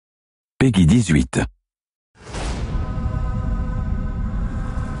Peggy 18.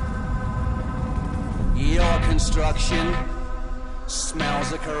 Your construction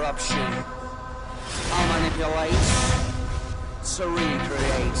smells of corruption. I manipulate to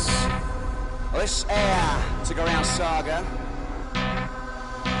recreate. This air to go around saga.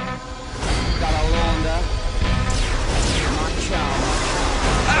 Got a launder. My car.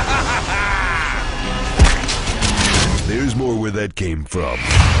 There's more where that came from.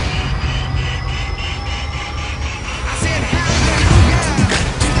 I said hallelujah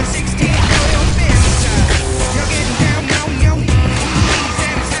to the 16th royal fist. You're getting down on your knees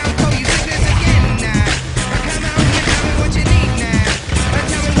and it's time for your business again. Come on, you tell me what you need now.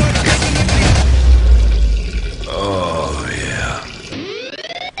 Tell me what's making you bleed. Oh, yeah.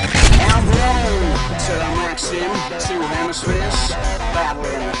 I'm blown to the maxim, two hemispheres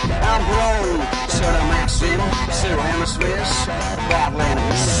battling. I'm blown to the maxim, two hemispheres battling.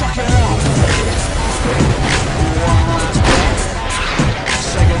 Suck it up. One last breath.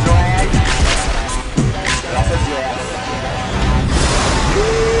 Take a drag. Off a jet.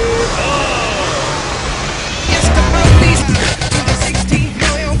 It's the police to the 16th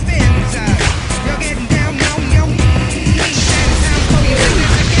royal fins. You're getting down on your knees and it's time for your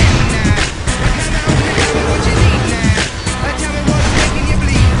business again. Come on, you tell me what you need now. Tell me what's making you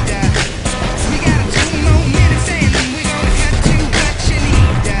bleed. We got 2 more minutes and we're gonna cut to what you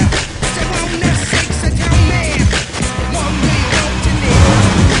need. So on the 6th, tell me, what do you hope to live?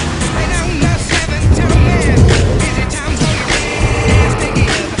 And on the 7th, tell me, is it time for your best to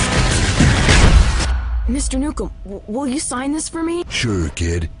give? Mr. Nukem, will you sign this for me? Sure,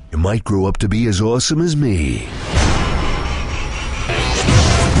 kid. You might grow up to be as awesome as me.